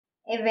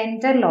A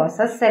vendor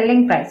loses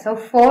selling price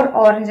of 4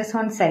 oranges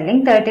on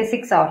selling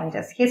 36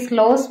 oranges. His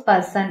loss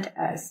percent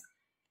is.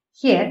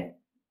 Here,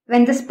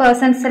 when this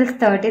person sells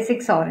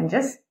 36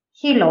 oranges,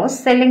 he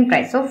lost selling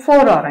price of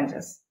 4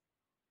 oranges.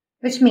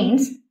 Which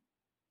means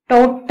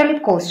total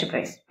cost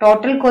price.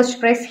 Total cost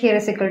price here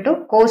is equal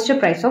to cost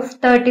price of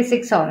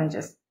 36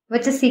 oranges.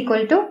 Which is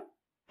equal to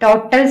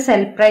total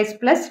sell price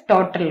plus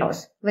total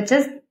loss. Which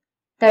is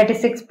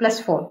 36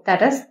 plus 4.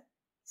 That is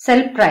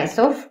sell price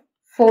of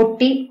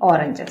 40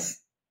 oranges.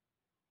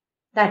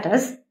 That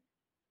is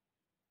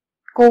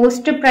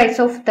cost price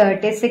of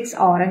 36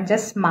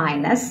 oranges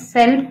minus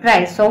sell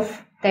price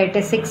of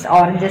 36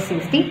 oranges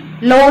is the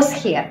loss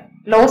here.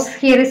 Loss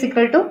here is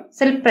equal to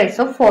sell price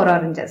of 4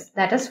 oranges.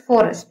 That is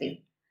 4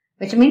 SP.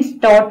 Which means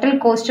total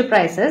cost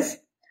price is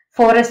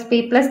 4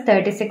 SP plus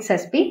 36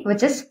 SP,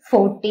 which is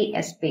 40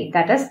 SP.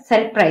 That is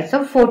sell price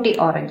of 40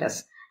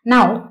 oranges.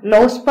 Now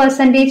loss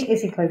percentage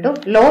is equal to,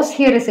 loss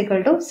here is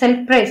equal to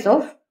sell price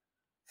of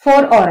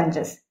 4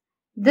 oranges.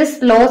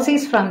 This loss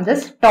is from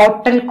this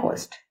total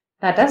cost.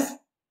 That is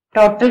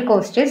total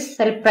cost is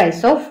sell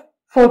price of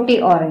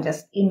 40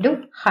 oranges into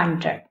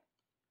 100,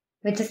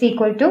 which is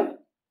equal to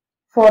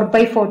 4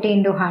 by 40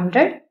 into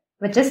 100,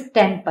 which is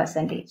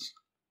 10%.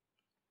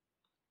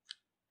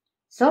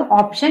 So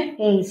option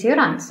A is your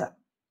answer.